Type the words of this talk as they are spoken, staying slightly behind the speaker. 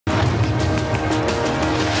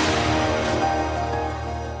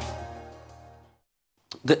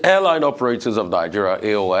The Airline Operators of Nigeria,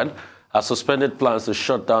 AON, has suspended plans to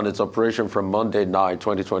shut down its operation from Monday night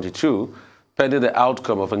 2022, pending the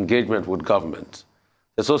outcome of engagement with government.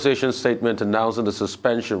 The association statement announcing the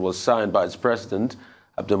suspension was signed by its president,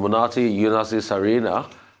 Abdulmunati Yunasi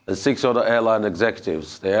Sarina, and 6 other airline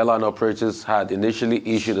executives. The airline operators had initially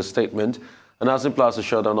issued a statement announcing plans to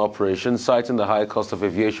shut down operations, citing the high cost of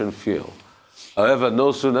aviation fuel. However,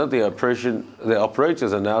 no sooner the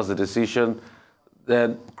operators announced the decision,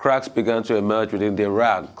 then cracks began to emerge within their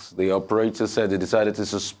ranks. The operators said they decided to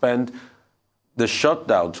suspend the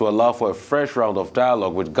shutdown to allow for a fresh round of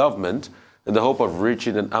dialogue with government in the hope of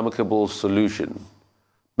reaching an amicable solution.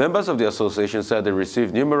 Members of the association said they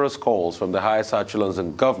received numerous calls from the highest echelons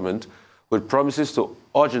in government with promises to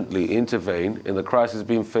urgently intervene in the crisis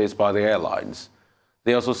being faced by the airlines.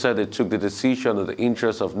 They also said they took the decision in the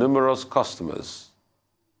interest of numerous customers.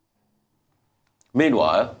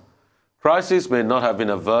 Meanwhile, crisis may not have been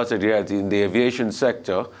averted yet in the aviation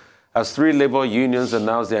sector, as 3 labor unions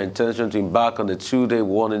announced their intention to embark on a 2-day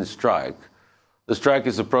warning strike. The strike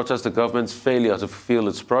is to protest the government's failure to fulfill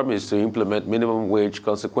its promise to implement minimum wage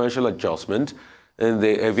consequential adjustment in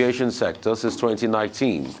the aviation sector since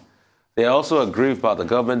 2019. They are also aggrieved by the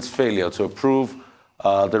government's failure to approve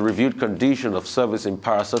the reviewed condition of service in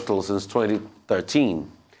parastatals since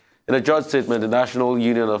 2013. In a joint statement, the National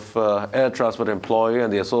Union of Air Transport Employees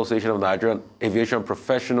and the Association of Nigerian Aviation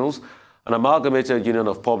Professionals, an amalgamated union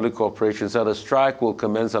of public corporations, said the strike will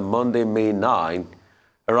commence on Monday, May 9.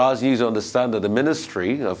 Arise News understand that the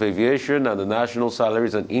Ministry of Aviation and the National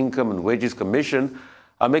Salaries and Income and Wages Commission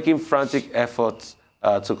are making frantic efforts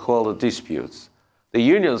to quell the disputes. The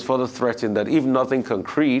unions further threatened that if nothing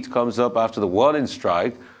concrete comes up after the warning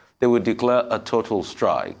strike, they would declare a total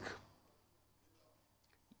strike.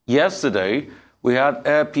 Yesterday, we had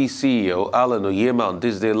Air Peace CEO Alan Oyema on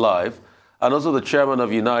This Day Live, and also the chairman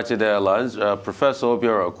of United Airlines, Professor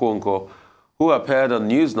Obiora Okonkwo, who appeared on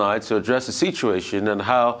Newsnight to address the situation and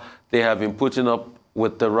how they have been putting up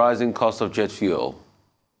with the rising cost of jet fuel.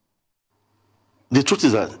 The truth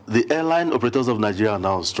is that the airline operators of Nigeria are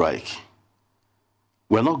now on strike.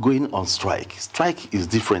 We're not going on strike. Strike is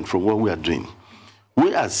different from what we are doing.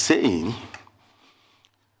 We are saying,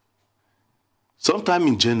 sometime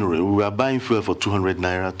in January, we were buying fuel for 200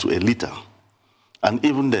 naira to a liter. And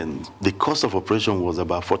even then, the cost of operation was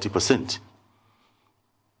about 40%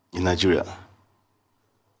 in Nigeria.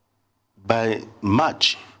 By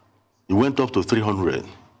March, it went up to 300.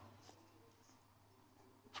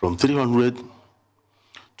 From 300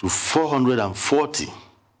 to 440.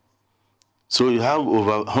 So you have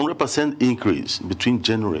over 100% increase between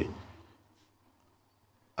January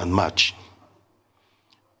and March.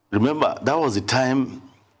 Remember, that was the time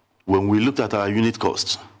when we looked at our unit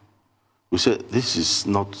costs. We said, this is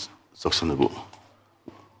not sustainable.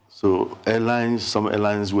 So some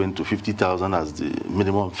airlines went to 50,000 as the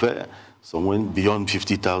minimum fare. Some went beyond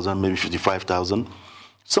 50,000, maybe 55,000.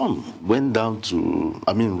 Some went down to,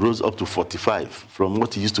 rose up to 45 from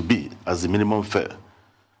what it used to be as the minimum fare.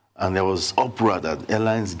 And there was uproar that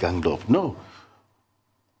airlines ganged up. No.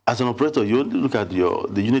 As an operator, you only look at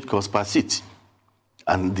the unit cost per seat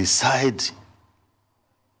and decide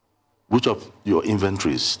which of your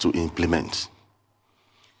inventories to implement.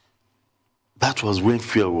 That was when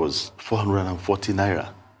fuel was 440 naira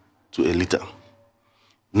to a liter.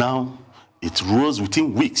 Now, it rose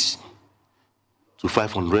within weeks to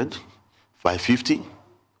 500, 550,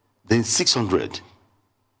 then 600.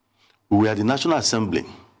 We were at the National Assembly.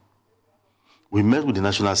 We met with the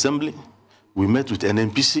National Assembly, we met with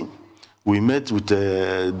NNPC, we met with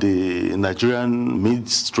the Nigerian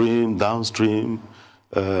midstream, downstream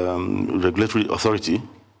regulatory authority.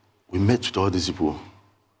 We met with all these people.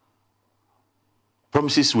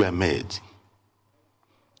 Promises were made.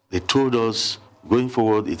 They told us going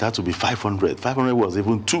forward it had to be 500. 500 was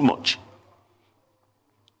even too much.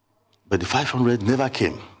 But the 500 never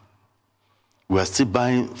came. We are still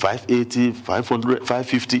buying 580, 500,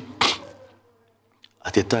 550.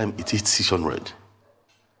 At a time, it hit 600.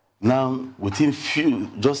 Now, within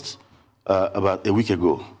just about a week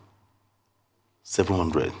ago,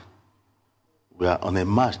 700. We are on a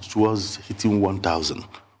march towards hitting 1,000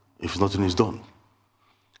 if nothing is done.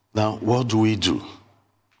 Now, what do? We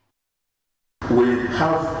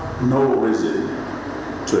have no reason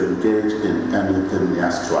to engage in anything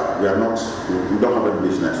near strike. We don't have any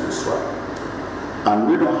business with strike. And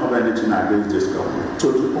we don't have anything against this government.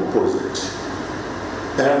 To the opposite.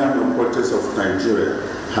 Airline Operators of Nigeria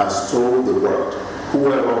has told the world,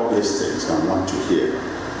 whoever listens and want to hear,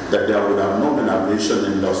 that there would have not been aviation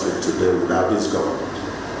industry today without this government.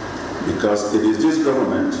 because it is this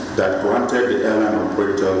government that granted the airline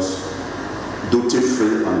operators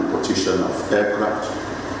duty-free on importation of aircraft,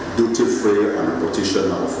 duty-free on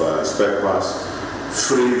importation of spare parts,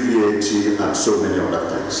 free VAT, and so many other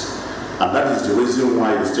things. And that is the reason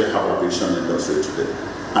why you still have aviation industry today.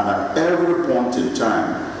 And at every point in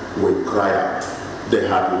time, we cry out. They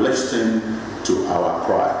have listened to our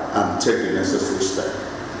cry and take the necessary step.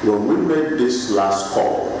 When we made this last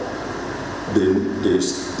call,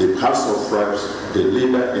 the House of Reps, the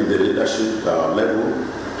leader in the leadership level,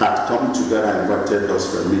 had come together and invited us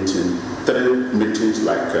for a meeting, 3 meetings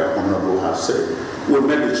like Honorable has said. We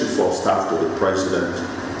made the Chief of Staff to the President.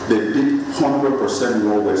 They did 100%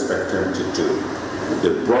 what we expected them to do. They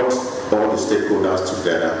brought all the stakeholders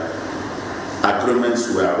together. Agreements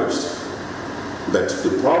were reached. But the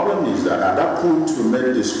problem is that at that point we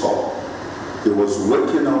made this call, it was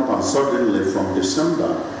waking up and suddenly from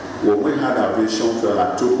December, when we had aviation fuel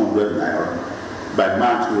at 200 naira, by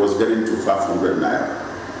March it was getting to 500 naira.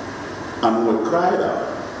 And we cried out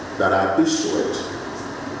that at this rate,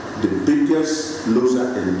 the biggest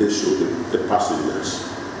loser in this should be the passengers.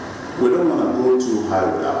 We don't want to go too high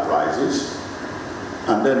with our prices.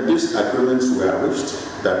 And then these agreements were reached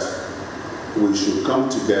that we should come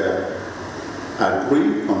together,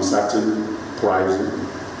 agree on certain pricing,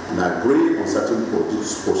 and agree on certain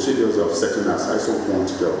procedures of setting aside some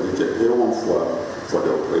quantity of A1 for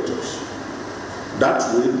the operators. That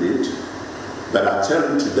we did, but I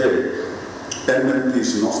tell you today, MNP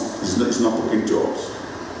is not talking to us.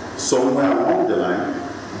 Somewhere along the line,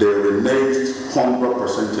 they reneged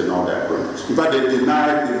 100% in all the agreements. In fact, they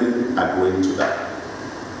denied even agreeing to that.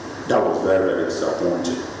 That was very, very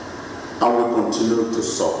disappointing. And we continue to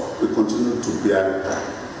suffer. We continue to bear the pain.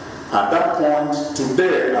 At that point,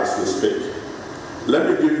 today, as we speak, let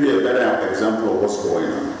me give you a better example of what's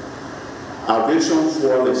going on. Aviation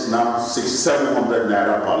fuel is now 600-700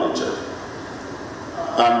 naira per liter.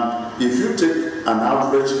 And if you take an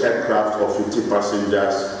average aircraft of 50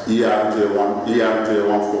 passengers,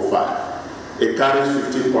 ERJ-145, it carries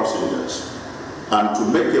 15 passengers. And to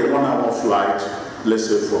make a 1-hour flight, let's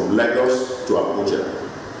say from Lagos to Abuja,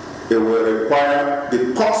 it will require the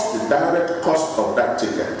direct cost of that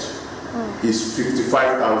ticket is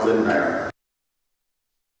 55,000 naira.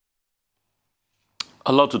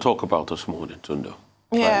 A lot to talk about this morning, Tundo.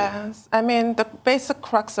 Yes, I mean, the basic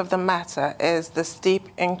crux of the matter is the steep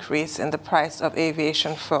increase in the price of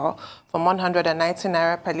aviation fuel from 190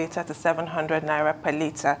 naira per litre to 700 naira per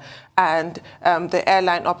litre, and the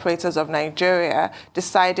airline operators of Nigeria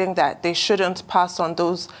deciding that they shouldn't pass on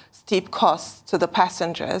those steep costs to the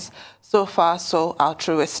passengers. So far, so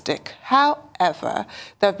altruistic. However,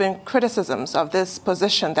 there have been criticisms of this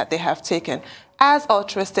position that they have taken. As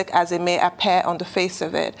altruistic as it may appear on the face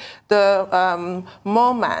of it, the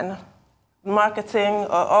MOMAN, marketing, or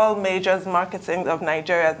all majors marketing of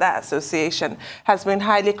Nigeria, that association, has been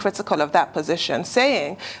highly critical of that position,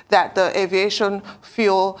 saying that the aviation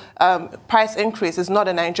fuel price increase is not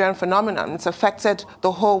a Nigerian phenomenon. It's affected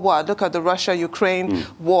the whole world. Look at the Russia-Ukraine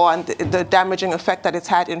war and the damaging effect that it's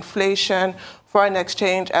had, inflation, foreign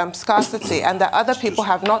exchange scarcity, and that other people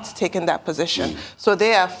have not taken that position. So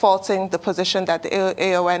they are faulting the position that the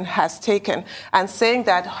AON has taken and saying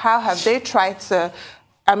that how have they tried to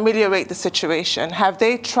ameliorate the situation? Have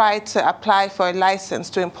they tried to apply for a license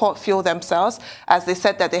to import fuel themselves, as they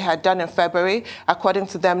said that they had done in February? According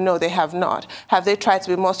to them, no, they have not. Have they tried to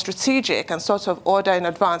be more strategic and sort of order in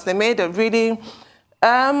advance? They made a really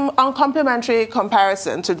uncomplimentary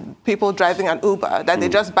comparison to people driving an Uber, that they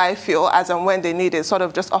just buy fuel as and when they need it, sort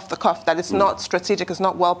of just off the cuff, that it's not strategic, it's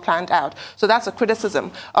not well planned out. So that's a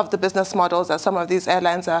criticism of the business models that some of these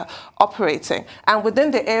airlines are operating. And within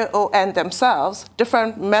the AON themselves,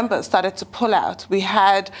 different members started to pull out. We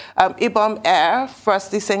had IBOM Air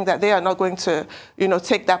firstly saying that they are not going to,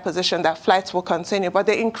 take that position, that flights will continue, but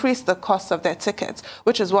they increased the cost of their tickets,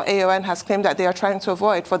 which is what AON has claimed that they are trying to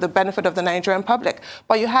avoid for the benefit of the Nigerian public.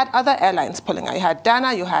 But you had other airlines pulling out. You had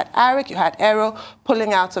Dana, you had Arik, you had Aero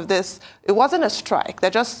pulling out of this. It wasn't a strike. They're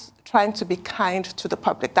just trying to be kind to the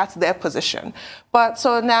public. That's their position. But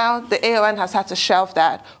so now the AON has had to shelve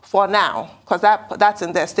that for now, because that's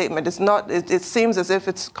in their statement. It's not. It seems as if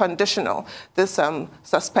it's conditional, this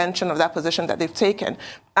suspension of that position that they've taken.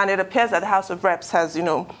 And it appears that the House of Reps has,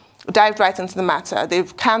 dived right into the matter.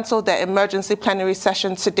 They've cancelled their emergency plenary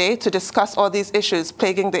session today to discuss all these issues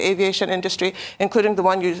plaguing the aviation industry, including the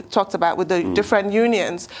one you talked about with the different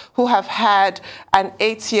unions who have had an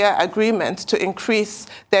 8-year agreement to increase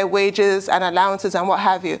their wages and allowances and what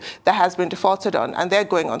have you that has been defaulted on, and they're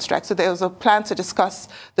going on strike. So there was a plan to discuss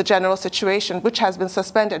the general situation, which has been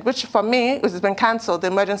suspended, which for me has been cancelled, the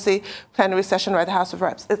emergency plenary session by the House of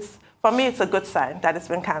Reps. For me, it's a good sign that it's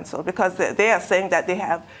been cancelled because they are saying that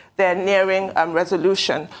they're nearing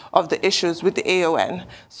resolution of the issues with the AON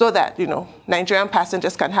so that, Nigerian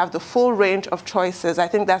passengers can have the full range of choices. I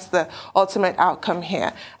think that's the ultimate outcome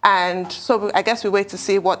here. And so I guess we wait to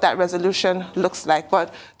see what that resolution looks like.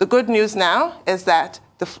 But the good news now is that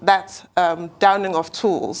that downing of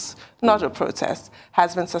tools, not a protest,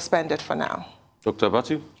 has been suspended for now. Dr.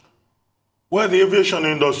 Abati? Well, the aviation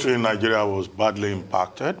industry in Nigeria was badly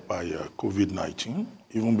impacted by COVID-19.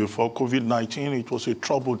 Even before COVID-19, it was a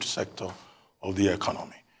troubled sector of the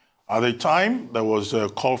economy. At the time, there was a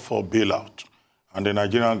call for bailout, and the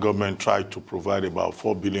Nigerian government tried to provide about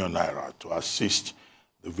 4 billion naira to assist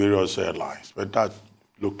the various airlines, but that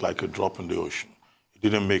looked like a drop in the ocean. It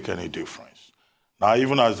didn't make any difference. Now,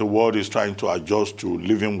 even as the world is trying to adjust to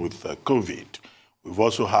living with COVID, we've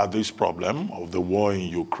also had this problem of the war in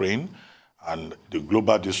Ukraine, and the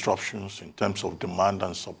global disruptions in terms of demand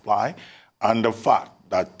and supply, and the fact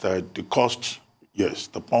that the cost, yes,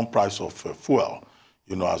 the pump price of fuel,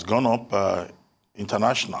 has gone up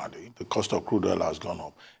internationally. The cost of crude oil has gone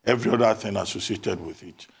up. Every other thing associated with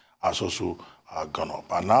it has also gone up.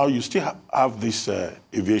 And now you still have this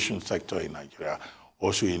aviation sector in Nigeria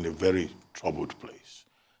also in a very troubled place.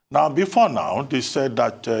 Now, before now, they said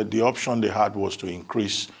that the option they had was to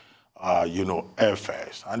increase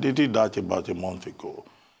airfares. And they did that about a month ago.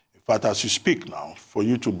 In fact, as you speak now, for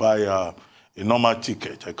you to buy a normal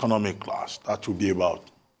ticket, economic class, that would be about,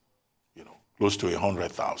 close to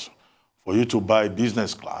 100,000. For you to buy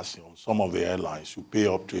business class, some of the airlines, you pay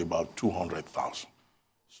up to about 200,000.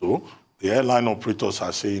 So the airline operators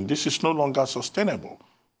are saying this is no longer sustainable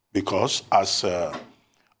because, as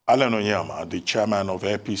Alan Onyema, the chairman of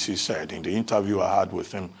APC, said in the interview I had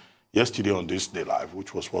with him yesterday on This Day Live,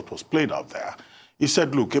 which was what was played out there, he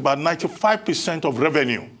said, look, about 95% of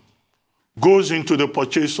revenue goes into the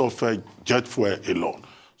purchase of jet fuel alone.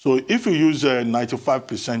 So if you use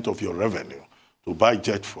 95% of your revenue to buy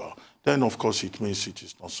jet fuel, then of course it means it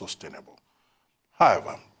is not sustainable.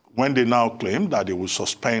 However, when they now claim that they will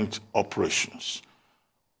suspend operations,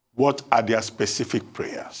 what are their specific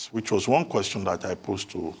prayers? Which was one question that I posed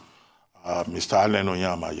to Mr. Alan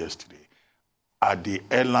Onyema yesterday. Are the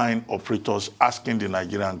airline operators asking the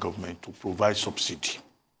Nigerian government to provide subsidy?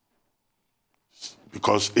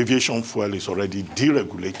 Because aviation fuel is already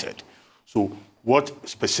deregulated. So what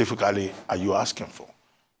specifically are you asking for?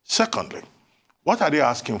 Secondly, what are they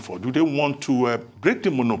asking for? Do they want to break the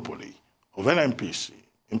monopoly of NNPC,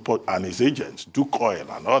 import and its agents, Duke Oil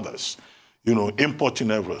and others, importing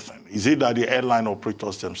everything? Is it that the airline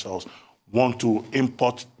operators themselves want to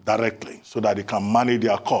import directly so that they can manage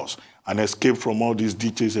their costs and escape from all these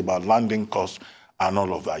details about landing costs and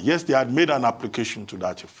all of that? Yes, they had made an application to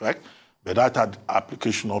that effect, but that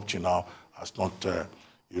application up to now has not,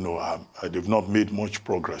 they've not made much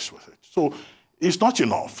progress with it. So it's not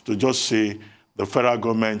enough to just say the federal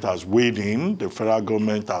government has weighed in, the federal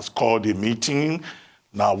government has called a meeting.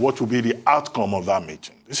 Now, what will be the outcome of that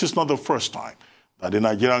meeting? This is not the first time that the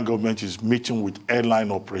Nigerian government is meeting with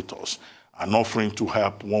airline operators and offering to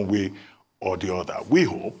help one way or the other. We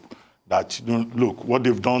hope that, look, what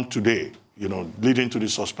they've done today, leading to the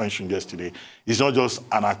suspension yesterday, is not just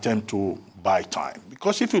an attempt to buy time.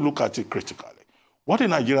 Because if you look at it critically, what the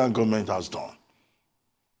Nigerian government has done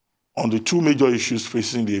on the two major issues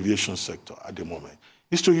facing the aviation sector at the moment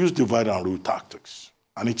is to use divide and rule tactics.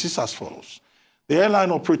 And it is as follows. The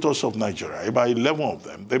airline operators of Nigeria, about 11 of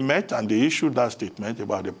them, they met and they issued that statement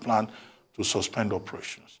about the plan to suspend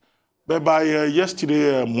operations. But by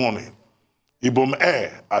yesterday morning, Ibom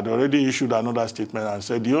Air had already issued another statement and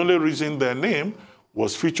said the only reason their name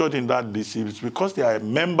was featured in that list is because they are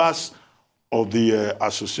members of the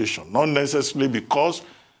association, not necessarily because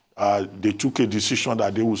they took a decision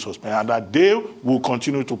that they will suspend and that they will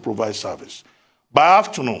continue to provide service. By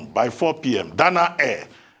afternoon, by 4 p.m., Dana Air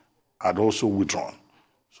had also withdrawn.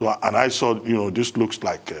 So, and I saw, this looks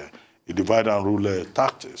like a divide and rule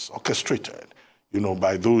tactics orchestrated,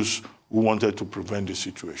 by those who wanted to prevent the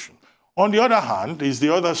situation. On the other hand, is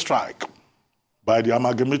the other strike by the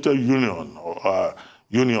amalgamated union or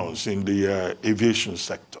unions in the aviation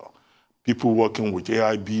sector. People working with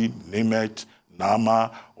AIB, NAMET,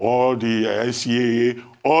 NAMA, all the NCAA,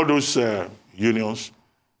 all those unions,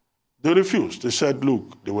 They refused. They said,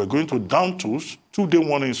 look, they were going to down tools, 2-day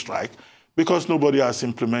warning strike, because nobody has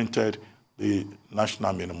implemented the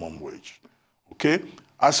national minimum wage. Okay?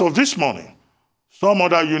 As of this morning, some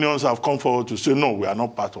other unions have come forward to say, no, we are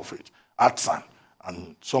not part of it. ATSAN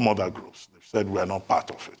and some other groups, they've said we are not part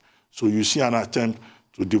of it. So you see an attempt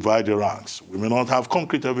to divide the ranks. We may not have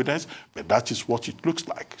concrete evidence, but that is what it looks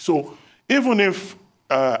like. So even if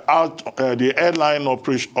the airline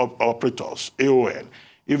operators, AON,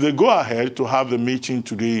 if they go ahead to have the meeting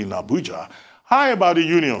today in Abuja, how about the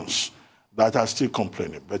unions that are still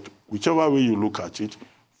complaining? But whichever way you look at it,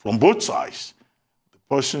 from both sides, the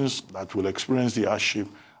persons that will experience the hardship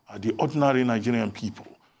are the ordinary Nigerian people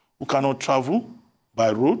who cannot travel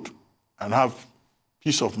by road and have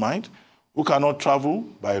peace of mind, who cannot travel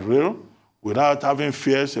by rail without having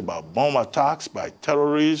fears about bomb attacks by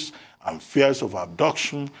terrorists and fears of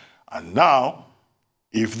abduction. And now,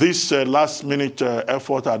 if this last-minute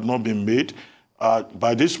effort had not been made,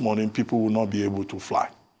 by this morning, people will not be able to fly.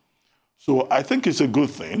 So I think it's a good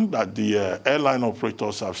thing that the airline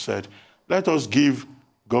operators have said, let us give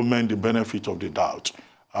government the benefit of the doubt.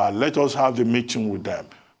 Let us have the meeting with them.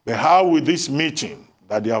 But how will this meeting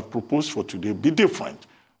that they have proposed for today be different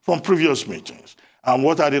from previous meetings? And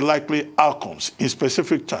what are the likely outcomes in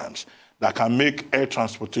specific terms that can make air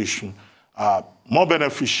transportation more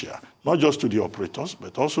beneficial, not just to the operators,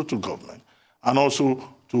 but also to government, and also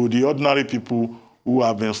to the ordinary people who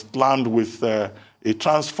have been slammed with a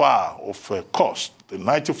transfer of cost, the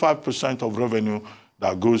 95% of revenue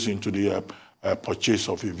that goes into the purchase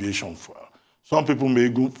of aviation fuel. Some people may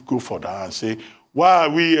go for that and say, why are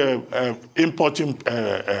we importing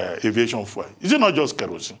aviation fuel? Is it not just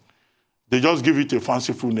kerosene? They just give it a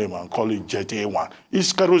fanciful name and call it Jet A1.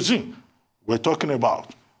 It's kerosene we're talking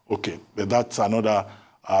about. Okay, but that's another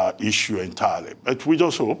issue entirely. But we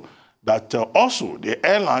just hope that also the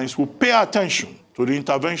airlines will pay attention to the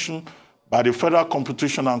intervention by the Federal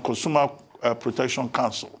Competition and Consumer Protection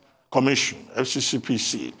Commission,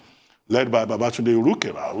 FCCPC, led by Babatunde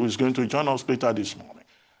Urukera, who is going to join us later this morning,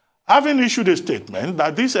 having issued a statement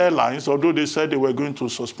that these airlines, although they said they were going to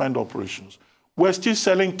suspend operations, were still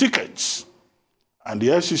selling tickets. And the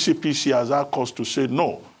FCCPC has asked us to say,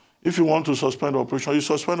 no, if you want to suspend operations, you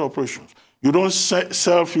suspend operations. You don't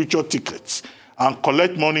sell future tickets and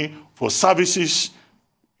collect money for services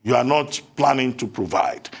you are not planning to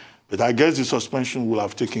provide. But I guess the suspension will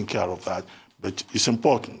have taken care of that. But it's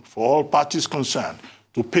important for all parties concerned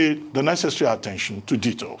to pay the necessary attention to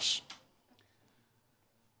details.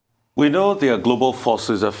 We know there are global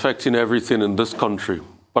forces affecting everything in this country,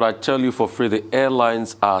 but I tell you for free, the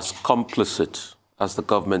airlines are as complicit as the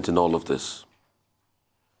government in all of this.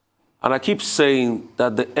 And I keep saying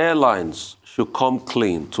that the airlines should come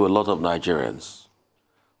clean to a lot of Nigerians.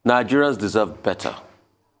 Nigerians deserve better.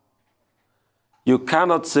 You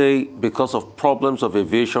cannot say because of problems of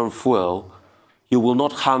aviation fuel, you will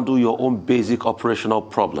not handle your own basic operational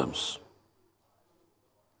problems.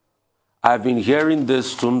 I've been hearing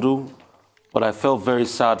this, Tundu, but I felt very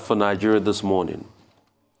sad for Nigeria this morning.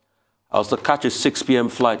 I was to catch a 6 p.m.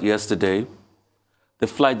 flight yesterday. The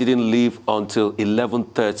flight didn't leave until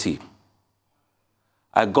 11:30.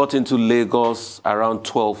 I got into Lagos around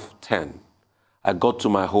 12:10. I got to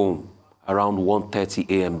my home around 1:30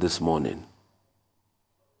 a.m. this morning.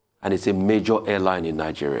 And it's a major airline in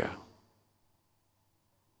Nigeria.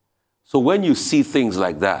 So when you see things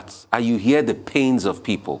like that, and you hear the pains of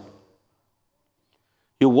people,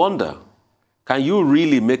 you wonder, can you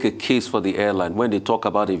really make a case for the airline when they talk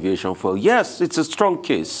about aviation fuel? Yes, it's a strong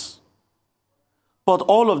case. But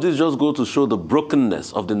all of this just goes to show the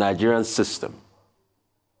brokenness of the Nigerian system.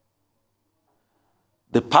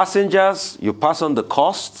 The passengers, you pass on the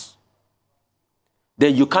costs,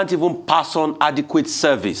 then you can't even pass on adequate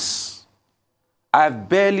service. I've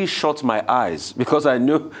barely shut my eyes because I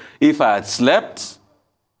knew if I had slept,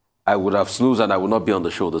 I would have snoozed and I would not be on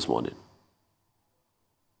the show this morning.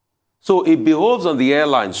 So it behoves on the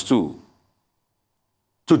airlines too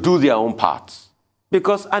to do their own part.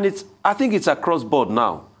 Because, and I think it's across board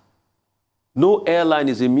now. No airline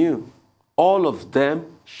is immune. All of them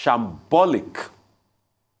shambolic.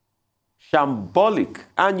 Shambolic.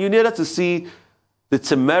 And you needed to see the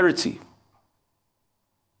temerity.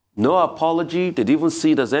 No apology. They didn't even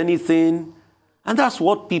see it as anything. And that's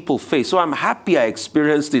what people face. So I'm happy I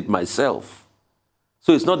experienced it myself.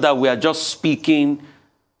 So it's not that we are just speaking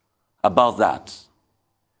about that.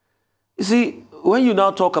 You see, when you now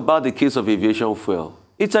talk about the case of aviation fuel,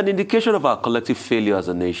 it's an indication of our collective failure as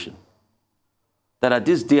a nation. That at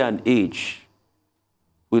this day and age,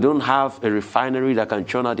 we don't have a refinery that can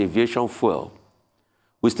churn out aviation fuel.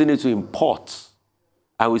 We still need to import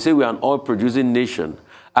and we say we are an oil-producing nation,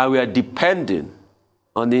 and we are depending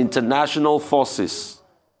on the international forces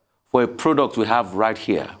for a product we have right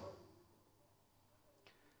here.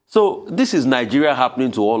 So this is Nigeria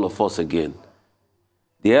happening to all of us again.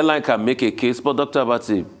 The airline can make a case, but Dr.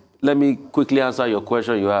 Abati, let me quickly answer your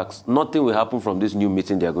question you asked. Nothing will happen from this new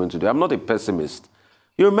meeting they are going to do. I'm not a pessimist.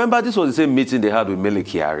 You remember this was the same meeting they had with Mele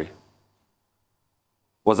Kyari.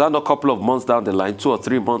 Was that not a couple of months down the line, 2 or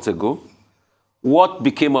 3 months ago? What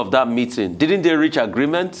became of that meeting? Didn't they reach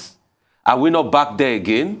agreements? Are we not back there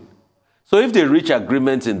again? So if they reach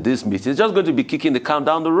agreements in this meeting, it's just going to be kicking the can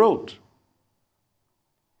down the road.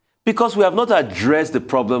 Because we have not addressed the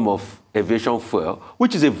problem of aviation fuel,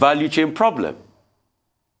 which is a value chain problem.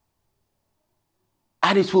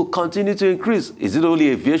 And it will continue to increase. Is it only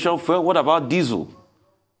aviation fuel? What about diesel?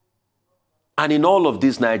 And in all of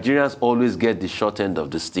this, Nigerians always get the short end of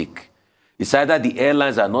the stick. It's either the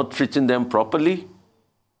airlines are not treating them properly,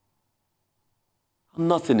 or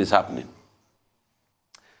nothing is happening.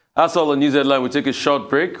 That's all on News Headline. We'll take a short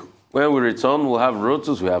break. When we return, we'll have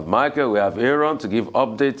Rotus, we have Michael, we have Aaron to give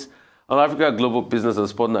updates on Africa global business and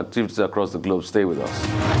sporting activities across the globe. Stay with us.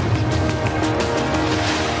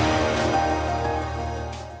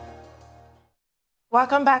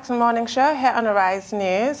 Welcome back to the Morning Show here on Arise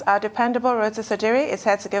News. Our dependable Rotus Sajiri is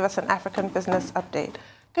here to give us an African business update.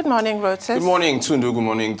 Good morning, Rotus. Good morning, Tundu. Good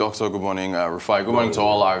morning, Doctor. Good morning, Rufai. Good morning to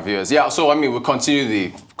all our viewers. Yeah, so, we'll continue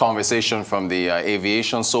the conversation from the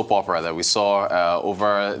aviation soap opera that we saw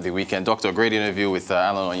over the weekend. Doctor, a great interview with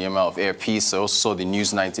Alan Onyema of Air Peace. I also saw the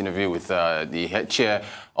News Night interview with the head chair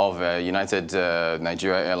of United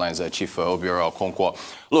Nigeria Airlines, Chief Obiora Okonkwo.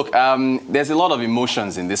 Look, there's a lot of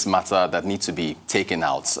emotions in this matter that need to be taken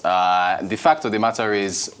out. The fact of the matter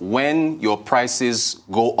is, when your prices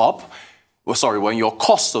go up, when your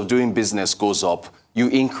cost of doing business goes up, you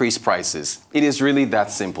increase prices. It is really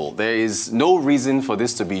that simple. There is no reason for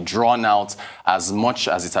this to be drawn out as much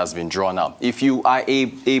as it has been drawn out. If you are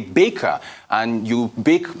a baker and you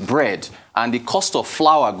bake bread and the cost of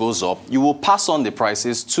flour goes up, you will pass on the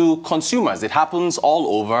prices to consumers. It happens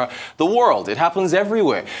all over the world. It happens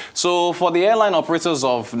everywhere. So for the airline operators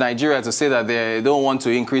of Nigeria to say that they don't want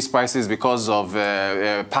to increase prices because of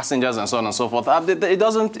passengers and so on and so forth, it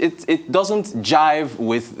doesn't jive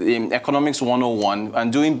with Economics 101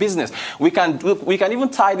 and doing business. We can even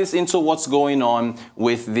tie this into what's going on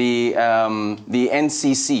with the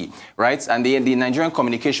NCC, right? And the Nigerian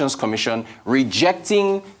Communications Commission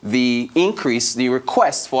rejecting the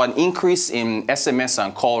request for an increase in SMS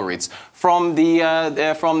and call rates from the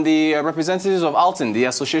representatives of Alton, the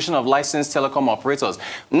Association of Licensed Telecom Operators.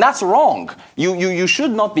 And that's wrong. You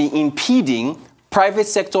should not be impeding private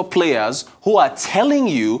sector players who are telling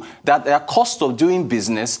you that their cost of doing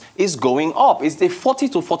business is going up. It's a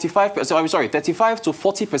 35 to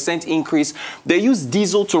 40% increase. They use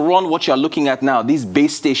diesel to run what you're looking at now, these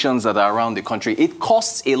base stations that are around the country. It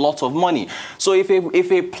costs a lot of money. So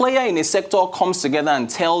if a player in a sector comes together and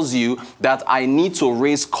tells you that I need to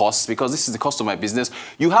raise costs because this is the cost of my business,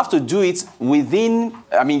 you have to do it within,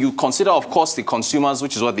 you consider, of course, the consumers,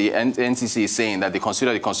 which is what the NCC is saying, that they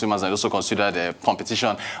consider the consumers and also consider the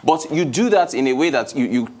competition. But you do that in a way that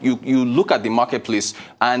you look at the marketplace,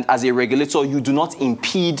 and as a regulator, you do not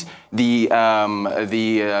impede the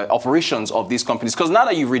operations of these companies. Because now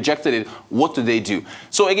that you've rejected it, what do they do?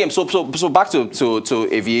 So again, so back to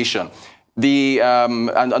aviation.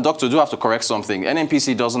 And Doctor, do have to correct something.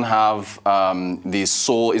 NNPC doesn't have it's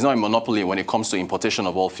not a monopoly when it comes to importation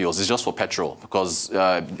of all fuels. It's just for petrol, because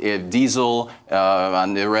diesel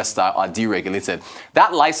and the rest are deregulated.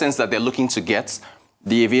 That license that they're looking to get,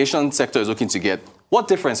 the aviation sector is looking to get, what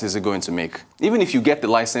difference is it going to make? Even if you get the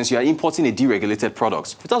license, you are importing a deregulated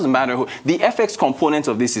product. It doesn't matter who. The FX component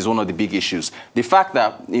of this is one of the big issues. The fact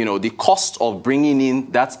that, the cost of bringing in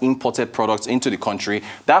that imported product into the country,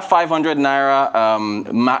 that 500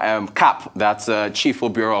 naira cap that Chief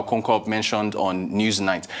Obiora Okonkwo mentioned on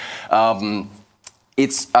Newsnight,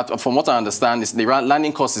 from what I understand, the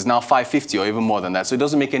landing cost is now 550 or even more than that. So it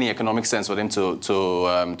doesn't make any economic sense for them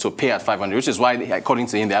to pay at 500, which is why, according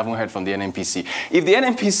to him, they haven't heard from the NNPC. If the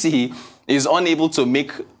NNPC is unable to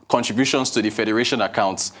make contributions to the federation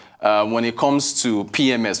accounts when it comes to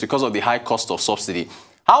PMS because of the high cost of subsidy,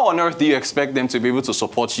 how on earth do you expect them to be able to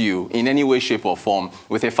support you in any way, shape, or form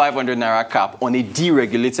with a 500 naira cap on a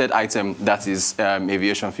deregulated item that is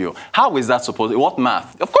aviation fuel? How is that supposed? What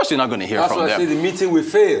math? Of course, you're not going to hear from them. That's why I say the meeting will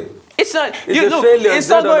fail. It's not. It's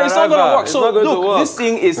not going to work. So look, this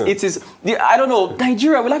thing is. I don't know.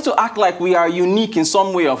 Nigeria, we like to act like we are unique in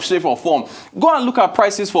some way, of shape, or form. Go and look at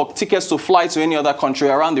prices for tickets to fly to any other country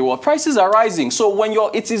around the world. Prices are rising. So when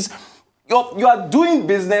you are doing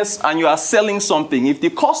business and you are selling something. If the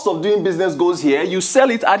cost of doing business goes here, you sell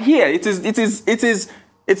it at here.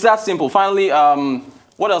 It's that simple. Finally,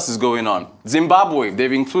 what else is going on? Zimbabwe,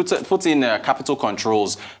 they've put in capital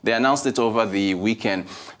controls. They announced it over the weekend.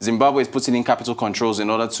 Zimbabwe is putting in capital controls in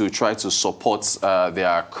order to try to support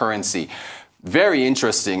their currency. Very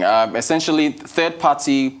interesting. Essentially,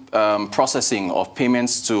 third-party processing of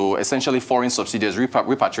payments to essentially foreign subsidiaries,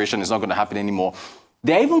 repatriation is not going to happen anymore.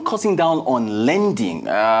 They're even cutting down on lending.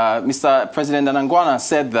 Mr. President Anangwana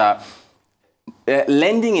said that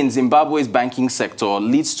lending in Zimbabwe's banking sector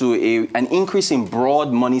leads to an increase in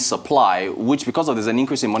broad money supply, which, because of there's an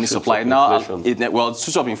increase in money supply, now, it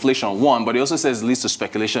shoots up inflation, one, but it also says leads to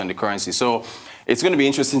speculation in the currency. So it's going to be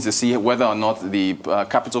interesting to see whether or not the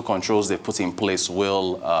capital controls they put in place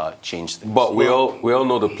will change things. But we all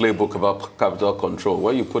know the playbook about capital control.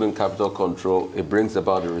 When you put in capital control, it brings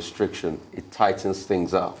about a restriction. It tightens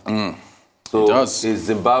things up. So it does. Is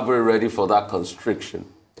Zimbabwe ready for that constriction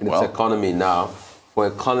in its economy now, for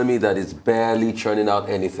an economy that is barely churning out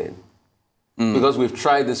anything? Because we've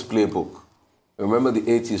tried this playbook. Remember the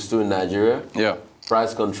 80s too in Nigeria? Yeah.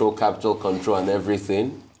 Price control, capital control, and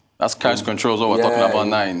everything. That's cash control, is what we're talking about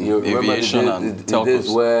now in aviation and telcos. This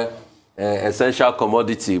is where essential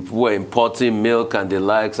commodity, people were importing milk and the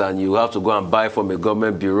likes, and you have to go and buy from a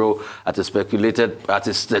government bureau at a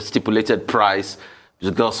stipulated price,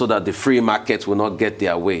 because so that the free markets will not get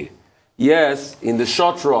their way. Yes, in the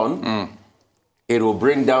short run, it will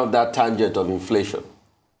bring down that tangent of inflation.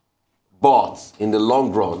 But in the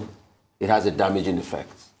long run, it has a damaging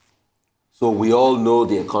effect. So we all know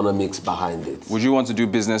the economics behind it. Would you want to do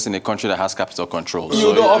business in a country that has capital control?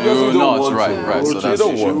 You obviously don't want to. Right. So that's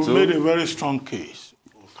you made a very strong case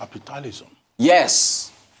for capitalism.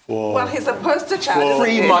 Yes. Well, he's opposed to charity.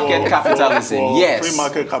 Free market capitalism, yes. Free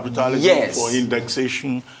market capitalism, yes. For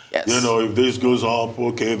indexation. Yes. You know, if this goes up,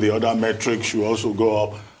 okay, the other metrics should also go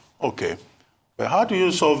up. Okay. But how do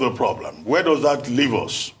you solve the problem? Where does that leave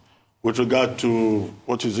us with regard to,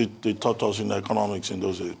 what is it they taught us in economics in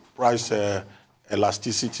those days? Price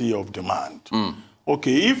elasticity of demand.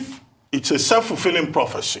 Okay, if it's a self-fulfilling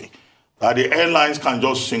prophecy that the airlines can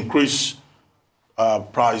just increase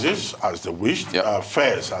prices as they wish,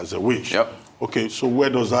 fares as they wish. Okay, so where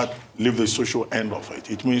does that leave the social end of it?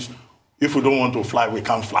 It means if we don't want to fly, we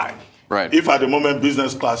can't fly. Right. If at the moment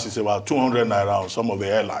business class is about 200 naira on some of the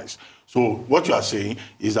airlines. So what you are saying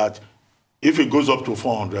is that if it goes up to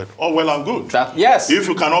 400, oh, well and good. Yes. If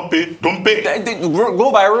you cannot pay, don't pay.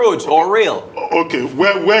 Go by road or rail. Okay,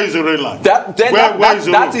 where is the rail line? That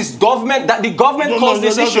is government. That the government caused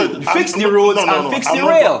this issue. Fix the roads and fix the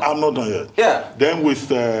rail. I'm not done yet. Yeah. Then with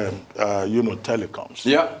telecoms.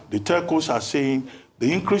 Yeah. The telcos are saying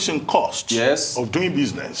the increase in cost of doing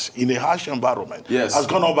business in a harsh environment has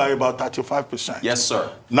gone up by about 35%. Yes, sir.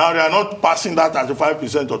 Now they are not passing that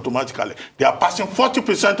 35% automatically. They are passing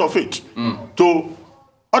 40% of it to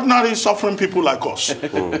ordinary suffering people like us.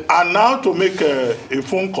 And now to make a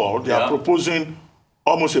phone call, they are proposing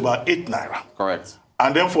almost about 8 naira. Correct.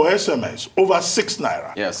 And then for SMS, over 6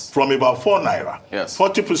 naira. Yes. From about 4 naira. Yes.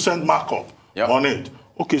 40% markup on it.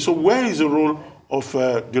 Okay, so where is the role of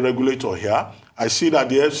the regulator here? I see that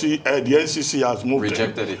the NCC has moved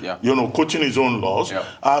rejected it, quoting its own laws.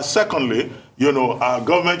 Secondly, our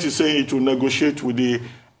government is saying it will negotiate with the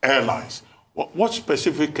airlines. What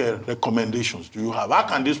specific recommendations do you have? How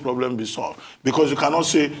can this problem be solved? Because you cannot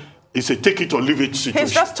say it's a take it or leave it situation.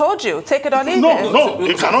 He's just told you, take it or leave it. No,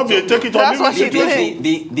 it cannot be a take it or leave it situation.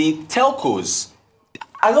 The telcos,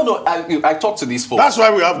 I don't know, I talk to these folks. That's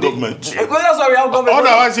why we have government. That's why we have government.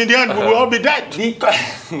 Otherwise, in the end, we will all be dead. But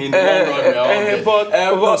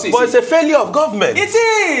it's a failure of government. It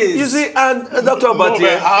is. You see, and Dr.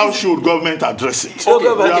 Abatia, how should government address it?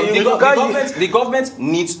 Okay, the government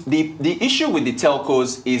needs, the issue with the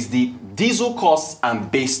telcos is the diesel costs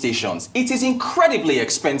and base stations. It is incredibly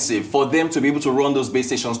expensive for them to be able to run those base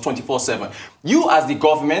stations 24/7. You as the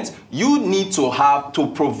government, you need to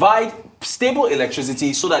provide stable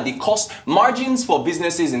electricity so that the cost margins for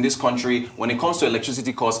businesses in this country when it comes to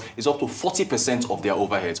electricity costs is up to 40% of their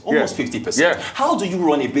overheads, almost 50%. How do you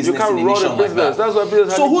run a business in a nation like that?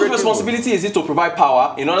 So whose responsibility is it to provide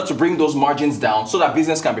power in order to bring those margins down so that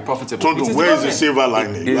business can be profitable? Where is the silver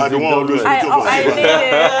lining? You are the one who I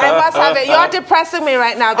must have it. You're depressing me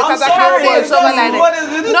right now because I can't see a silver lining.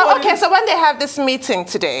 No, okay, so when they have this meeting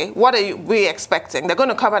today, what are we expecting? They're going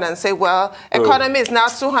to come in and say, well, economy is now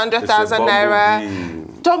 200,000 naira.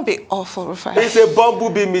 Don't be awful, Rufai. It's a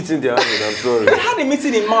bumblebee meeting they're having, I'm sorry. They had a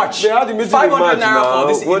meeting in March. They had a meeting 500 in March naira now. for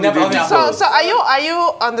this. What did they do? So are you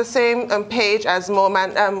on the same page as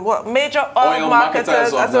Major Oil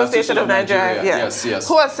Marketers Association of Nigeria? Yes, yes.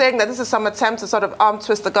 Who are saying that this is some attempt to sort of arm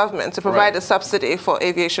twist the government to provide a subsidy for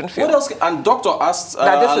aviation fuel? What else? And Doctor asked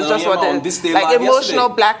that this is just what on this day like emotional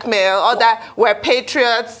yesterday. Blackmail, or that we're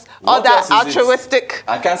patriots, or What that else is it? altruistic.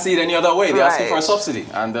 I can't see it any other way. They're asking for a Right. subsidy,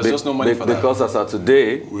 and there's just no money for that. Because as of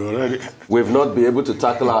today, we've not been able to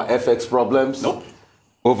tackle our FX problems. Nope.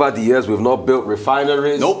 Over the years, we've not built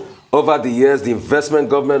refineries. Nope. Over the years, the investment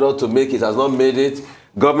government ought to make it has not made it.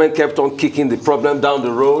 Government kept on kicking the problem down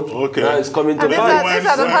the road. Okay. Now it's coming to And pass. these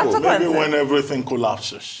are the consequences. Maybe when everything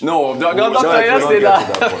collapses. No, Doctor, No, you it will say not get to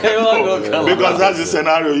that. that point. It will not go Because that's the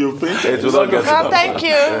scenario you painted. It will not get to Well, that thank point.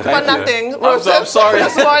 you for nothing, I'm Rosef, sorry.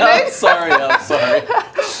 this morning. I'm sorry.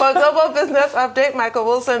 For Global Business Update, Michael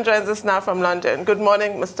Wilson joins us now from London. Good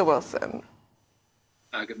morning, Mr. Wilson.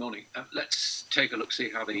 Good morning. Let's take a look, see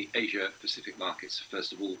how the Asia-Pacific markets,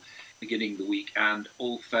 first of all, beginning the week, and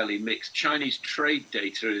all fairly mixed. Chinese trade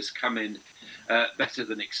data has come in better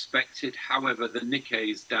than expected. However, the Nikkei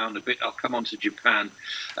is down a bit. I'll come on to Japan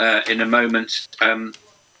in a moment.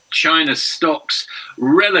 China stocks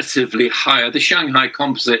relatively higher. The Shanghai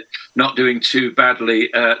Composite not doing too badly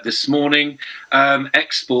this morning.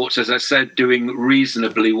 Exports, as I said, doing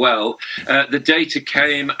reasonably well. The data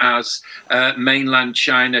came as mainland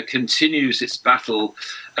China continues its battle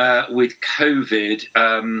with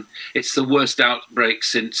COVID. It's the worst outbreak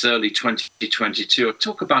since early 2022. I'll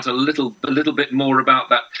talk about a little bit more about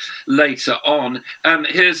that later on.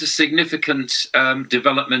 Here's a significant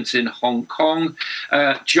development in Hong Kong.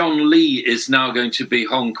 John Lee is now going to be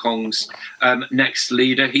Hong Kong's next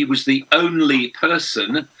leader. He was the only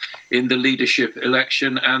person in the leadership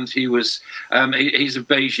election, and he was he's a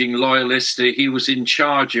Beijing loyalist. He was in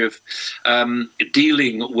charge of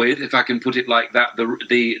dealing with, if I can put it like that,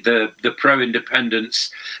 the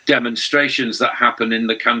pro-independence demonstrations that happen in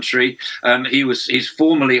the country. He's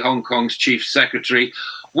formerly Hong Kong's chief secretary.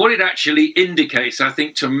 What it actually indicates, I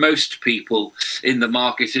think, to most people in the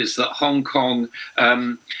market is that Hong Kong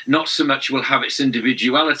not so much will have its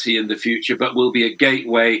individuality in the future, but will be a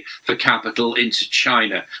gateway for capital into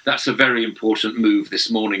China. That's a very important move this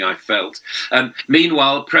morning, I felt.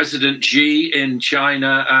 Meanwhile, President Xi in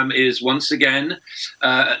China is once again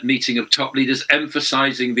at a meeting of top leaders,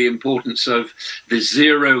 emphasizing the importance of the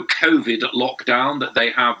zero COVID lockdown that they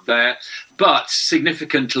have there. But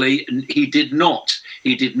significantly, he did not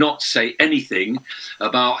say anything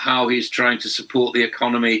about how he's trying to support the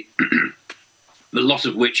economy, a lot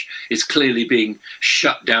of which is clearly being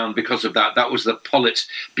shut down because of that. That was the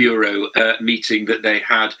Politburo meeting that they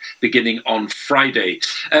had beginning on Friday.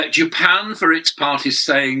 Japan, for its part, is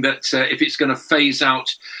saying that if it's going to phase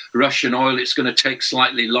out Russian oil, it's going to take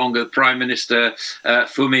slightly longer. Prime Minister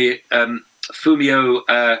Fumio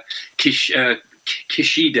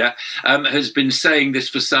Kishida has been saying this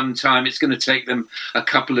for some time. It's going to take them a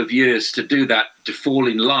couple of years to do that, to fall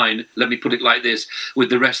in line, let me put it like this, with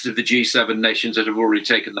the rest of the G7 nations that have already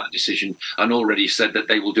taken that decision and already said that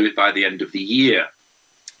they will do it by the end of the year.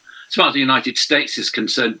 As far as the United States is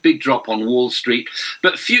concerned, big drop on Wall Street.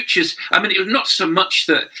 But futures, I mean, it was not so much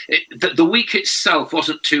that the week itself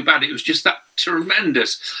wasn't too bad. It was just that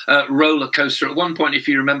tremendous roller coaster. At one point, if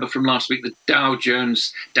you remember from last week, the Dow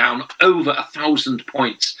Jones down over 1,000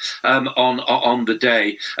 points on the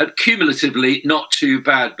day. Cumulatively, not too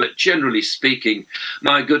bad, but generally speaking,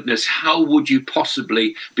 my goodness, how would you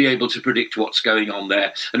possibly be able to predict what's going on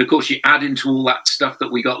there? And of course, you add into all that stuff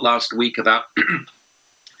that we got last week about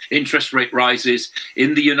interest rate rises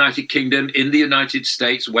in the United Kingdom, in the United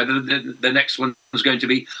States, whether the next one is going to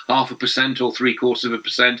be 0.5% or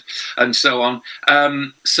 0.75%, and so on.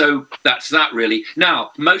 So that's that, really.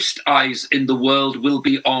 Now, most eyes in the world will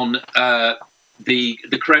be on the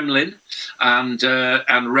Kremlin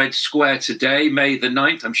and Red Square today, May the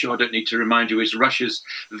 9th. I'm sure I don't need to remind you, is Russia's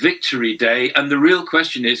Victory Day. And the real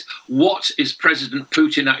question is, what is President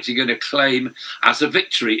Putin actually going to claim as a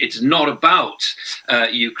victory? It's not about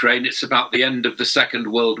Ukraine. It's about the end of the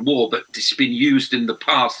Second World War, but it's been used in the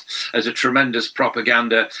past as a tremendous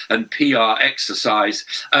propaganda and PR exercise.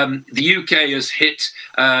 The UK has hit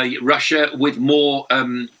Russia with more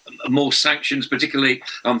more sanctions, particularly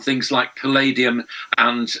on things like palladium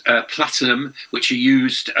and platinum, which are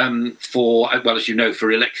used for, well, as you know,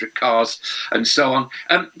 for electric cars and so on.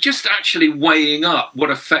 Just actually weighing up what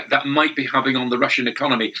effect that might be having on the Russian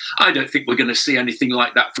economy. I don't think we're going to see anything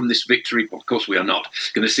like that from this victory. Of course, we are not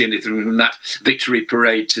going to see anything from that victory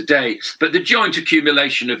parade today. But the joint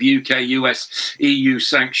accumulation of UK, US, EU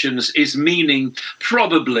sanctions is meaning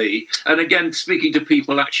probably, and again, speaking to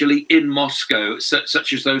people actually in Moscow,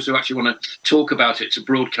 such as those who actually want to talk about it to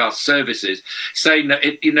broadcast services, saying that,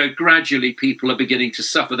 gradually people are beginning to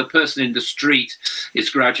suffer. The person in the street is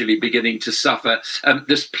gradually beginning to suffer.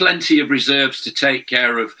 There's plenty of reserves to take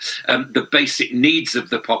care of the basic needs of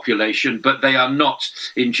the population, but they are not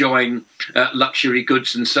enjoying luxury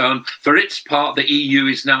goods and so on. For its part, the EU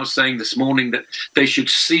is now saying this morning that they should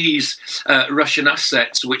seize Russian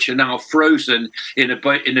assets, which are now frozen in a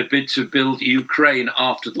bid to build Ukraine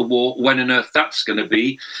after the war, when on earth that's going to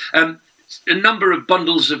be. A number of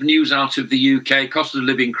bundles of news out of the UK, cost of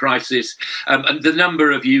living crisis, and the number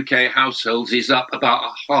of UK households is up about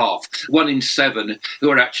a half. 1 in 7 who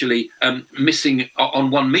are actually missing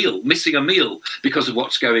a meal because of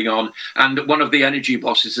what's going on. And one of the energy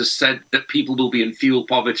bosses has said that people will be in fuel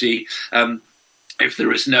poverty if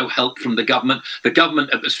there is no help from the government. The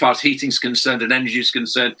government, as far as heating is concerned and energy is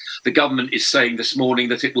concerned, the government is saying this morning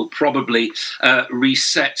that it will probably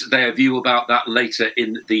reset their view about that later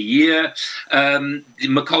in the year.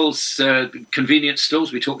 McCall's convenience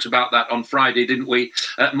stores, we talked about that on Friday, didn't we?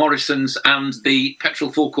 Morrison's and the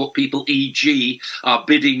petrol forecourt people, EG, are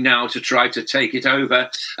bidding now to try to take it over.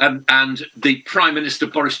 And the Prime Minister,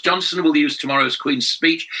 Boris Johnson, will use tomorrow's Queen's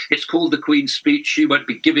speech. It's called the Queen's speech. She won't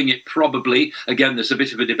be giving it probably. Again, there's a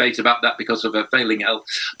bit of a debate about that because of her failing health,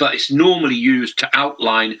 but it's normally used to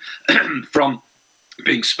outline from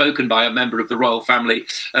being spoken by a member of the royal family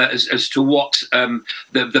as to what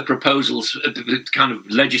the proposals, the kind of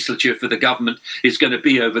legislature for the government is going to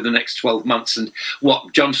be over the next 12 months. And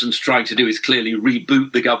what Johnson's trying to do is clearly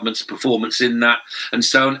reboot the government's performance in that and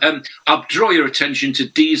so on. I'll draw your attention to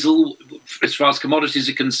diesel as far as commodities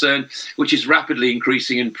are concerned, which is rapidly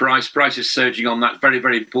increasing in price. Prices surging on that, very,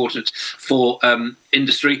 very important for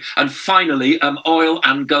industry. And finally, oil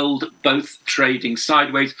and gold both trading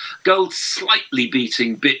sideways. Gold slightly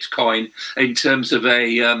beating Bitcoin in terms of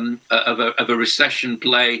a recession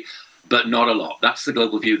play, but not a lot. That's the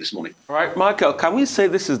global view this morning. All right, Michael, can we say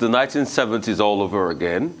this is the 1970s all over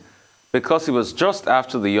again? Because it was just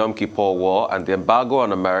after the Yom Kippur War and the embargo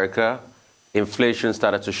on America, inflation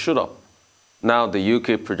started to shoot up. Now the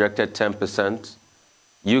UK projected 10%.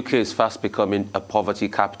 UK is fast becoming a poverty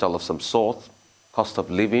capital of some sort. Cost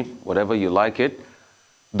of living, whatever you like it.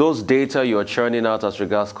 Those data you're churning out as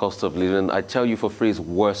regards cost of living, I tell you for free, is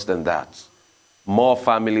worse than that. More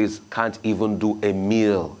families can't even do a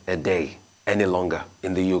meal a day any longer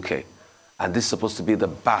in the UK. And this is supposed to be the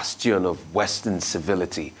bastion of Western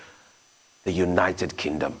civility, the United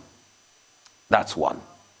Kingdom. That's one.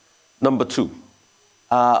 Number two,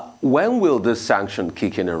 when will this sanction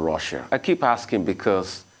kick in Russia? I keep asking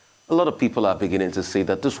because a lot of people are beginning to say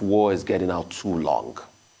that this war is getting out too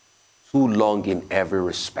long in every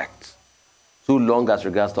respect. Too long as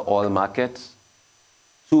regards the oil market,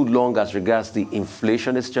 too long as regards the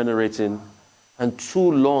inflation it's generating, and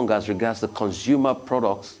too long as regards the consumer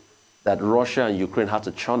products that Russia and Ukraine had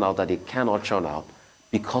to churn out that they cannot churn out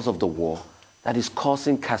because of the war, that is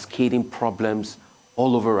causing cascading problems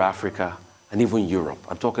all over Africa and even Europe.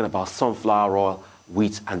 I'm talking about sunflower oil,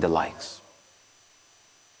 wheat, and the likes.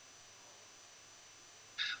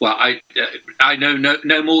 Well, I know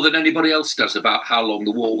no more than anybody else does about how long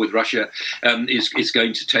the war with Russia is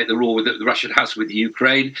going to take, the war that Russia has with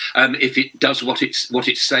Ukraine. If it does what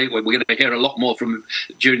it's saying, well, we're going to hear a lot more from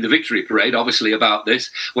during the victory parade, obviously, about this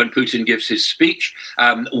when Putin gives his speech.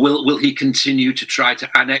 Will he continue to try to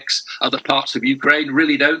annex other parts of Ukraine?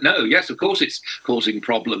 Really don't know. Yes, of course, it's causing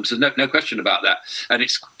problems. There's no question about that, and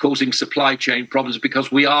it's causing supply chain problems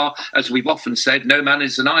because we are, as we've often said, no man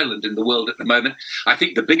is an island in the world at the moment. I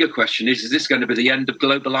think the bigger question is this going to be the end of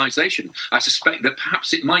globalization? I suspect that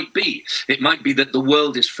perhaps it might be. It might be that the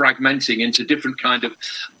world is fragmenting into different kind of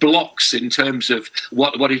blocks in terms of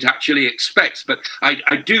what it actually expects. But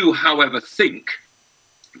I do, however, think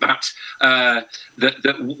that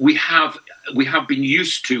that we have been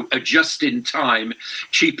used to a just-in-time,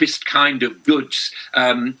 cheapest kind of goods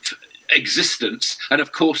existence, and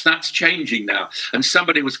of course that's changing now. And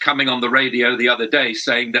somebody was coming on the radio the other day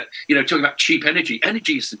saying that, talking about cheap energy.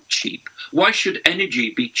 Energy isn't cheap. Why should energy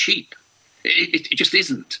be cheap? It just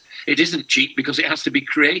isn't. It isn't cheap because it has to be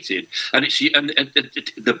created, and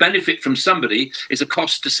the benefit from somebody is a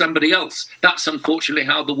cost to somebody else. That's unfortunately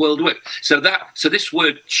how the world works. So this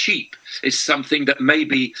word cheap is something that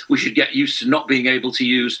maybe we should get used to not being able to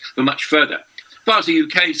use for much further. As far as the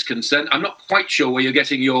UK is concerned, I'm not quite sure where you're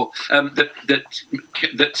getting your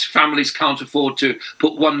that families can't afford to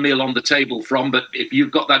put one meal on the table from. But if you've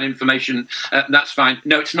got that information, that's fine.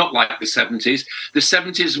 No, it's not like the 70s. The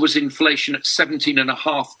 70s was inflation at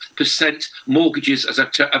 17.5%. Mortgages, as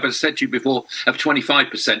I've said to you before, of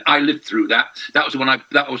 25%. I lived through that. That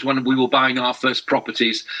was when we were buying our first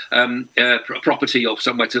properties, property or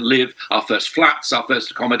somewhere to live, our first flats, our first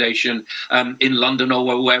accommodation in London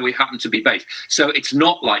or where we happened to be based. So it's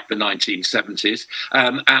not like the 1970s,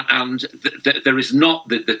 and there is not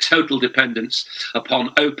the total dependence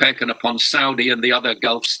upon OPEC and upon Saudi and the other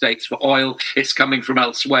Gulf states for oil. It's coming from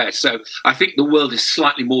elsewhere. So I think the world is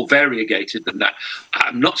slightly more variegated than that.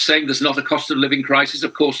 I'm not saying there's not a cost of living crisis.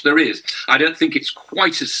 Of course there is. I don't think it's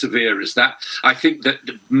quite as severe as that. I think that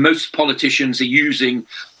most politicians are using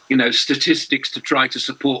statistics to try to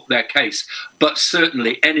support their case. But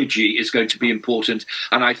certainly energy is going to be important.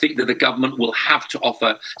 And I think that the government will have to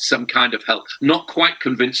offer some kind of help. Not quite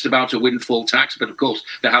convinced about a windfall tax, but of course,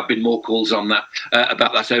 there have been more calls on that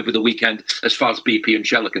about that over the weekend as far as BP and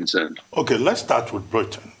Shell are concerned. Okay, let's start with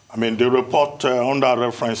Britain. I mean, the report under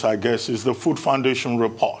reference, I guess, is the Food Foundation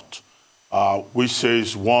report, which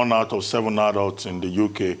says 1 out of 7 adults in the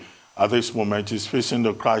UK at this moment is facing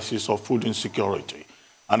the crisis of food insecurity.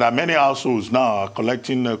 And that many households now are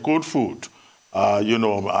collecting cold food,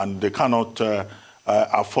 and they cannot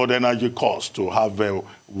afford energy costs to have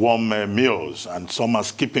warm meals, and some are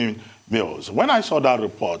skipping meals. When I saw that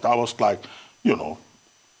report, I was like,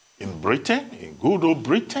 in Britain, in good old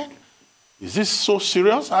Britain, is this so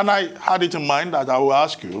serious? And I had it in mind that I will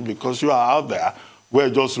ask you, because you are out there, we're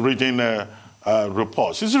just reading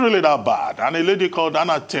reports. Is it really that bad? And a lady called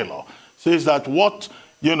Anna Taylor says that what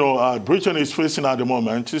Britain is facing at the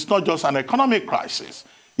moment, it's not just an economic crisis,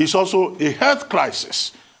 it's also a health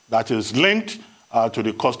crisis that is linked to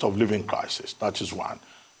the cost of living crisis. That is one.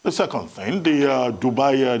 The second thing, the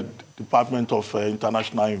Dubai Department of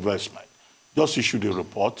International Investment just issued a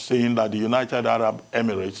report saying that the United Arab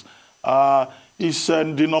Emirates is the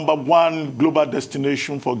 #1 global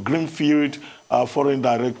destination for greenfield foreign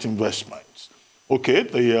direct investments. Okay,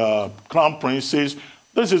 the Crown Prince says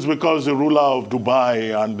this is because the ruler of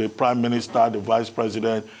Dubai and the Prime Minister, the Vice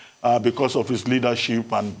President, because of his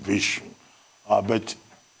leadership and vision. But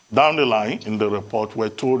down the line in the report, we're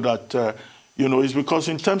told that, it's because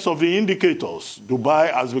in terms of the indicators,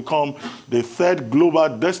 Dubai has become the 3rd global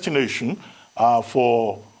destination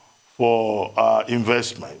for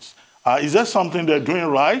investments. Is there something they're doing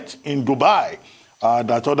right in Dubai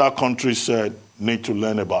that other countries need to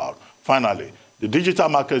learn about? Finally, the Digital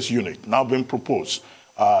Markets Unit now being proposed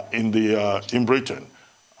in Britain,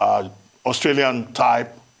 Australian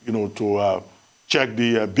type, to check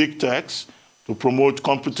the big techs, to promote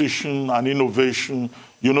competition and innovation.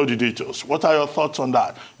 You know the details. What are your thoughts on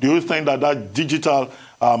that? Do you think that Digital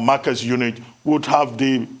Markets Unit would have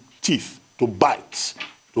the teeth to bite,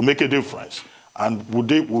 to make a difference? And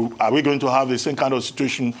are we going to have the same kind of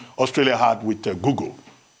situation Australia had with Google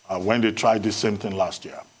when they tried the same thing last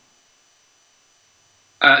year?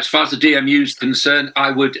 As far as the DMU is concerned,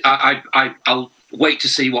 I'll wait to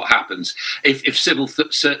see what happens. If civil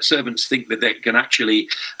servants think that they can actually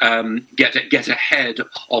get ahead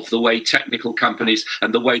of the way technical companies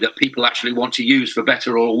and the way that people actually want to use for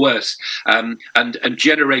better or worse, and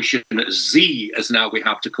Generation Z, as now we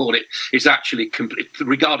have to call it, is actually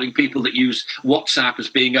regarding people that use WhatsApp as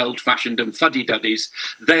being old-fashioned and fuddy-duddies,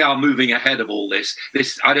 they are moving ahead of all this.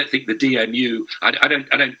 I don't think the DMU, I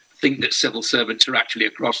don't think that civil servants are actually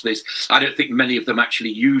across this. I don't think many of them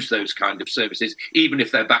actually use those kind of services, even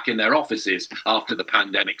if they're back in their offices after the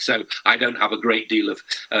pandemic. So I don't have a great deal of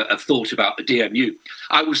thought about the DMU.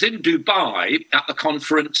 I was in Dubai at the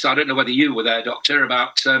conference, I don't know whether you were there, Doctor,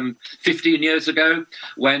 about 15 years ago,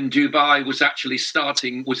 when Dubai was actually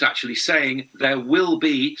saying there will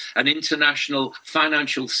be an international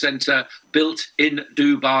financial centre built in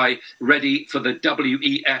Dubai, ready for the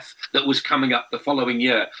WEF that was coming up the following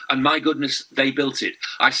year. And my goodness, they built it.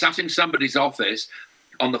 I sat in somebody's office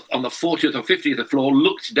on the 40th or 50th floor,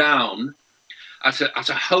 looked down at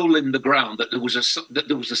a hole in the ground that was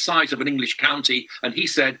the size of an English county, and he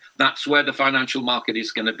said that's where the financial market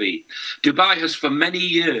is going to be. Dubai has for many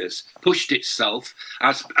years pushed itself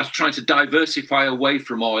as trying to diversify away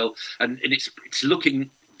from oil, and it's looking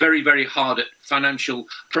very, very hard at financial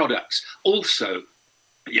products. Also,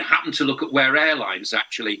 You happen to look at where airlines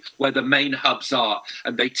actually, where the main hubs are,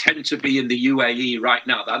 and they tend to be in the UAE right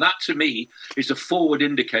now. Now, that to me is a forward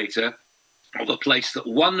indicator of a place that,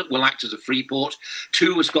 one, will act as a free port,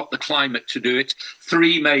 two, has got the climate to do it,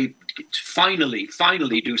 three, may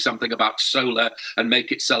finally do something about solar and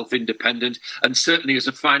make itself independent, and certainly as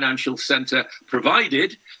a financial centre,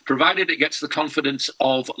 provided it gets the confidence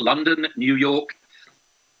of London, New York,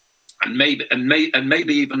 and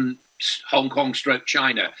maybe even Hong Kong /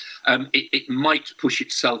 China, it might push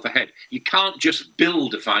itself ahead. You can't just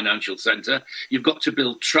build a financial centre. You've got to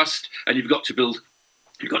build trust, and you've got to build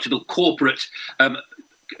corporate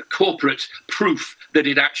proof that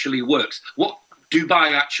it actually works. What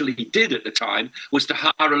Dubai actually did at the time was to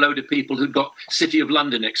hire a load of people who'd got City of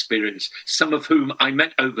London experience, some of whom I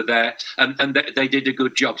met over there, and they did a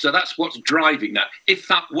good job. So that's what's driving that. If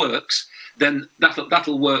that works, then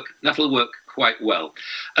that'll work quite well.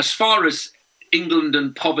 As far as England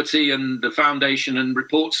and poverty and the foundation and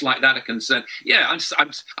reports like that are concerned, yeah,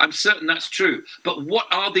 I'm certain that's true. But what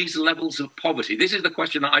are these levels of poverty? This is the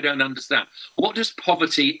question that I don't understand. What does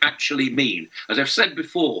poverty actually mean? As I've said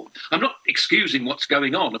before, I'm not excusing what's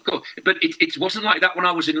going on, of course, but it wasn't like that when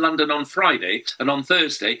I was in London on Friday and on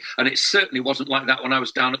Thursday, and it certainly wasn't like that when I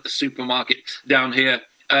was down at the supermarket down here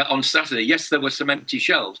on Saturday. Yes, there were some empty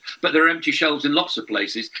shelves, but there are empty shelves in lots of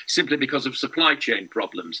places simply because of supply chain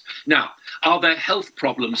problems. Now, are there health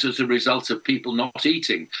problems as a result of people not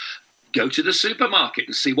eating? Go to the supermarket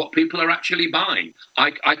and see what people are actually buying.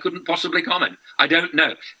 I couldn't possibly comment. I don't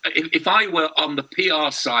know. If I were on the PR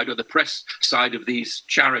side or the press side of these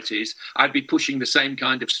charities, I'd be pushing the same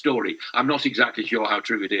kind of story. I'm not exactly sure how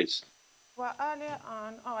true it is. Well, earlier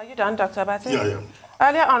on, are you done, Dr. Abati? Yeah.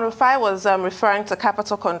 Earlier on, Rufai was referring to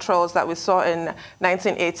capital controls that we saw in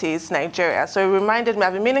 1980s Nigeria. So it reminded me,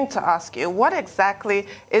 I've been meaning to ask you, what exactly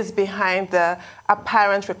is behind the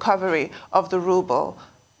apparent recovery of the ruble?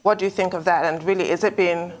 What do you think of that? And really, is it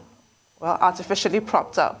being, well, artificially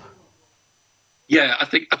propped up? Yeah, I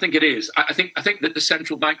think it is. I think that the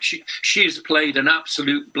central bank, she's played an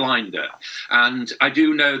absolute blinder, and I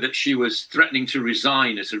do know that she was threatening to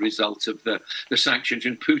resign as a result of the sanctions,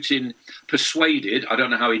 and Putin persuaded, I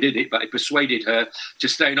don't know how he did it, but he persuaded her to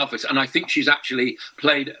stay in office, and I think she's actually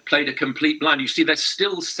played a complete blind. You see, they're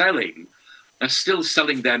still selling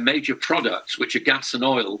their major products, which are gas and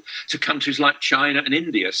oil, to countries like China and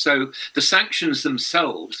India. So the sanctions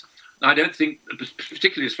themselves, I don't think,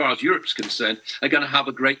 particularly as far as Europe's concerned, are going to have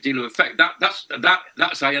a great deal of effect. That's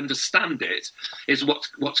as I understand it, is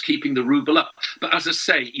what's keeping the ruble up. But as I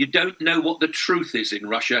say, you don't know what the truth is in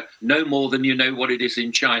Russia, no more than you know what it is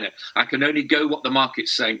in China. I can only go what the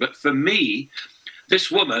market's saying. But for me, this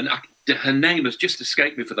woman, her name has just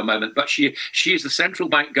escaped me for the moment, but she is the central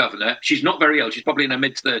bank governor. She's not very old. She's probably in her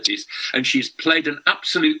mid-30s, and she's played an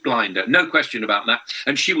absolute blinder, no question about that.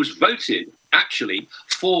 And she was voted, actually,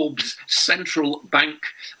 Forbes central banker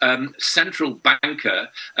of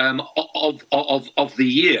the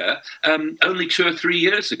year only 2 or 3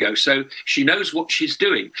 years ago. So she knows what she's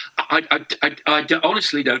doing. I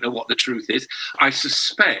honestly don't know what the truth is. I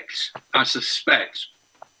suspect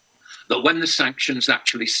that when the sanctions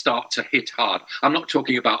actually start to hit hard, I'm not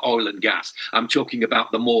talking about oil and gas, I'm talking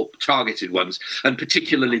about the more targeted ones, and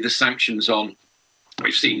particularly the sanctions on,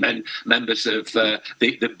 we've seen members of the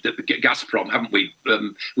Gazprom, haven't we,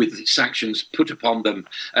 with sanctions put upon them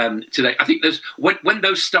today. I think there's when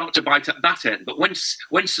those start to bite at that end, but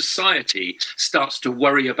when society starts to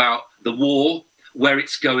worry about the war, where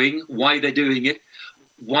it's going, why they're doing it,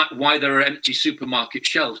 why there are empty supermarket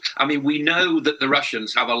shelves. I mean, we know that the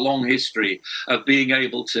Russians have a long history of being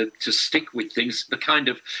able to stick with things, the kind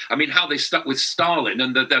of, I mean, how they stuck with Stalin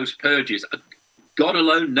and those purges, God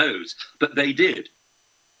alone knows, but they did.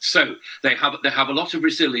 So they have a lot of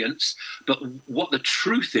resilience, but what the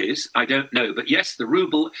truth is, I don't know. But yes, the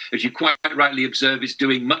ruble, as you quite rightly observe, is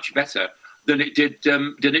doing much better than it did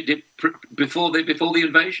before the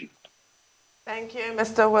invasion. Thank you,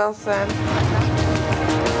 Mr. Wilson.